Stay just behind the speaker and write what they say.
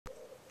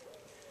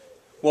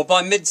Well,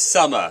 by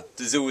midsummer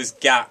there's always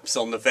gaps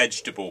on the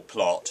vegetable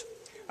plot,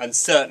 and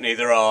certainly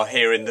there are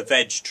here in the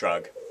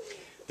VegTrug.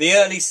 The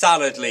early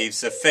salad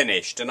leaves are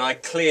finished and I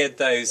cleared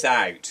those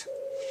out.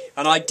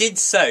 And I did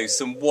sow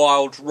some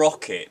wild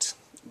rocket,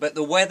 but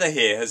the weather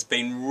here has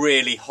been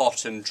really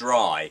hot and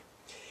dry.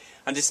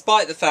 And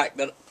despite the fact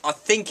that I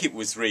think it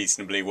was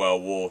reasonably well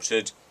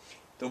watered,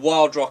 the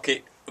wild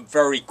rocket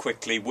very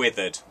quickly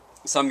withered.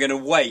 So I'm going to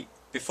wait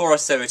before I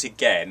sow it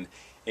again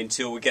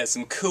until we get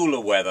some cooler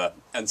weather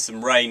and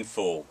some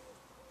rainfall.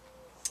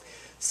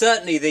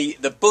 Certainly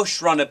the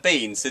bush runner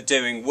beans are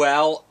doing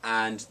well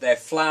and they're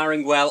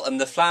flowering well and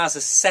the flowers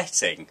are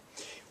setting,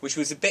 which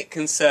was a bit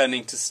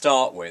concerning to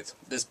start with.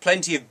 There's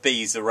plenty of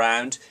bees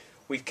around,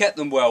 we've kept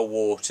them well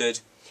watered,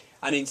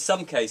 and in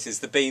some cases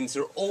the beans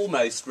are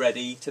almost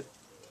ready to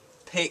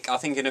pick, I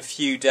think, in a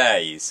few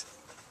days.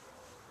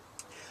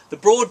 The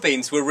broad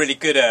beans were really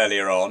good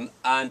earlier on,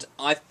 and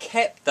I've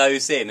kept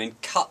those in and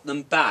cut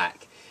them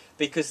back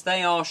because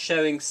they are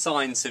showing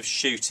signs of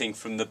shooting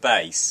from the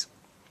base.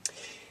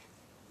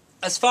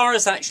 As far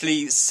as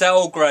actually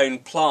cell-grown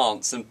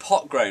plants and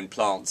pot-grown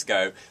plants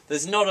go,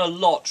 there's not a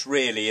lot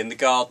really in the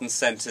garden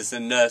centres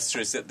and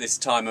nurseries at this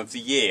time of the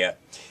year.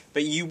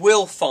 But you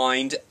will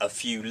find a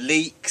few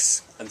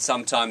leeks and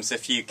sometimes a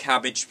few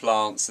cabbage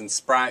plants and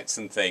sprouts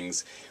and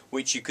things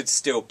which you could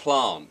still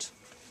plant.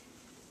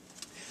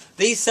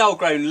 These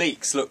cell-grown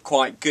leeks look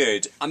quite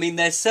good. I mean,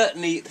 these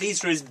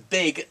are as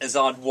big as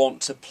I'd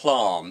want to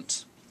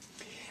plant.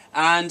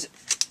 And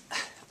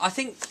I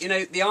think, you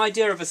know, the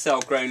idea of a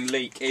cell-grown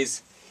leek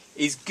is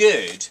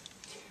good,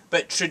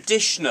 but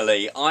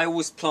traditionally I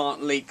always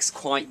plant leeks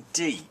quite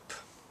deep.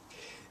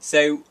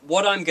 So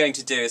what I'm going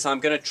to do is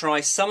I'm going to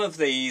try some of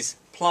these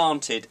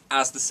planted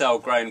as the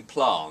cell-grown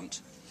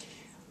plant,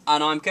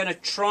 and I'm going to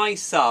try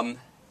some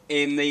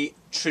in the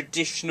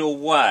traditional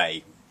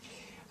way.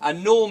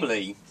 And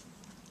normally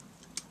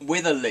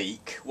with a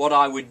leek what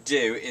I would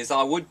do is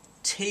I would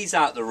tease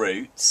out the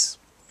roots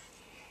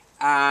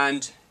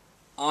and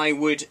I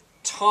would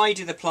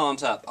tidy the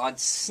plant up. I'd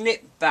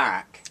snip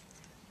back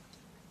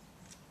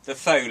the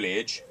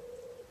foliage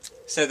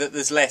so that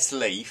there's less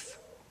leaf,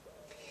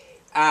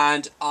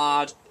 and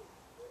I'd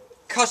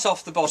cut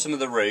off the bottom of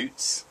the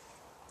roots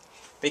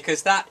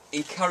because that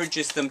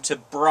encourages them to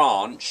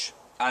branch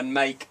and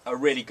make a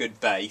really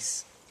good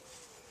base.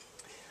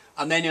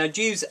 And then I'd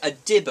use a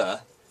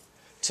dibber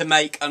to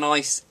make a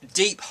nice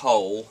deep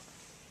hole,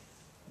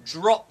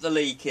 drop the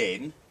leek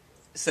in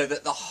so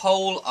that the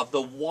whole of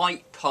the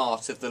white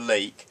part of the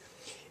leek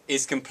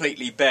is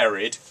completely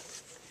buried,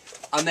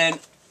 and then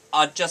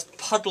I'd just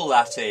puddle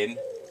that in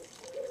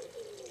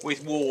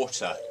with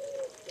water.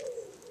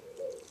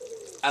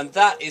 And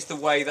that is the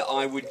way that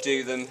I would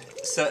do them,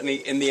 certainly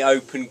in the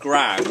open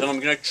ground. And I'm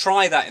going to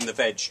try that in the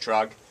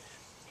VegTrug,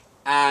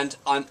 and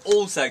I'm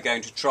also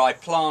going to try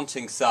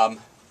planting some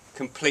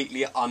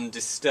completely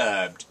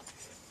undisturbed.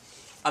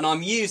 And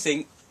I'm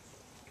using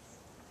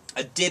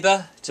a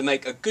dibber to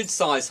make a good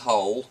size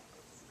hole,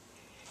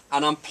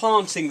 and I'm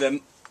planting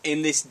them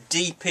in this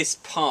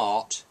deepest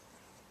part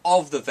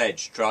of the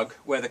VegTrug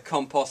where the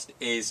compost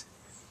is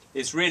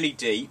really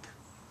deep.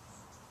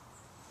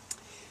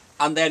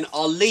 And then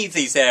I'll leave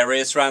these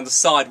areas around the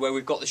side where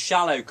we've got the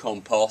shallow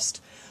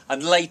compost,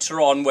 and later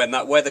on when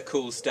that weather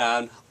cools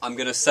down I'm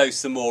going to sow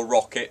some more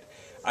rocket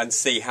and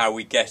see how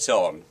we get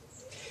on.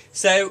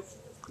 So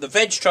the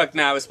VegTrug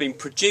now has been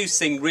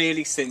producing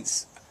really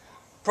since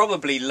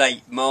probably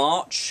late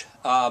March.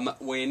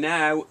 We're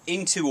now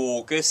into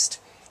August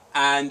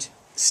and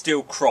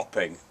still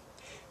cropping.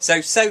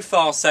 So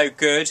far so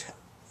good,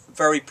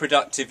 very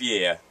productive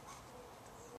year.